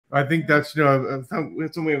I think that's, it's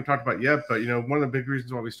something we haven't talked about yet, but, one of the big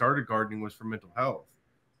reasons why we started gardening was for mental health.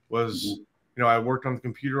 Was, Mhm. I worked on the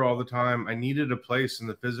computer all the time. I needed a place in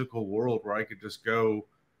the physical world where I could just go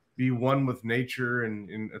be one with nature. And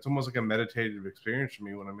it's almost like a meditative experience for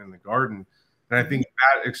me when I'm in the garden. And I think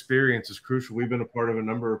that experience is crucial. We've been a part of a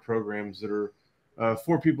number of programs that are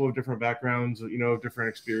for people of different backgrounds, different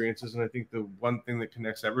experiences. And I think the one thing that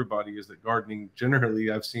connects everybody is that gardening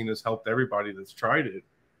generally I've seen has helped everybody that's tried it.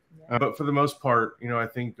 Yeah. But for the most part, I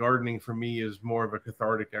think gardening for me is more of a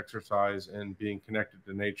cathartic exercise and being connected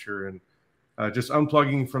to nature and just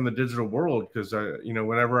unplugging from the digital world. Because,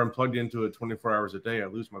 whenever I'm plugged into it 24 hours a day, I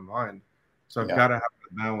lose my mind. So I've Yeah. got to have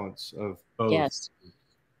the balance of both. Yes.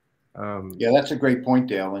 Yeah, that's a great point,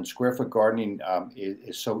 Dale. And square foot gardening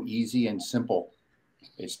is so easy and simple.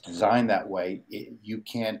 It's designed that way. You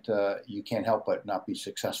can't help but not be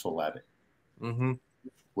successful at it, Mm-hmm.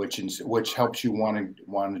 which helps you want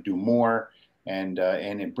to do more, and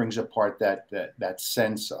it brings apart that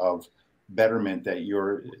sense of betterment that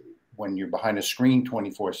when you're behind a screen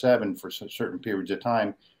 24/7 for certain periods of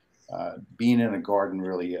time. Being in a garden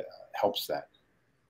really helps that.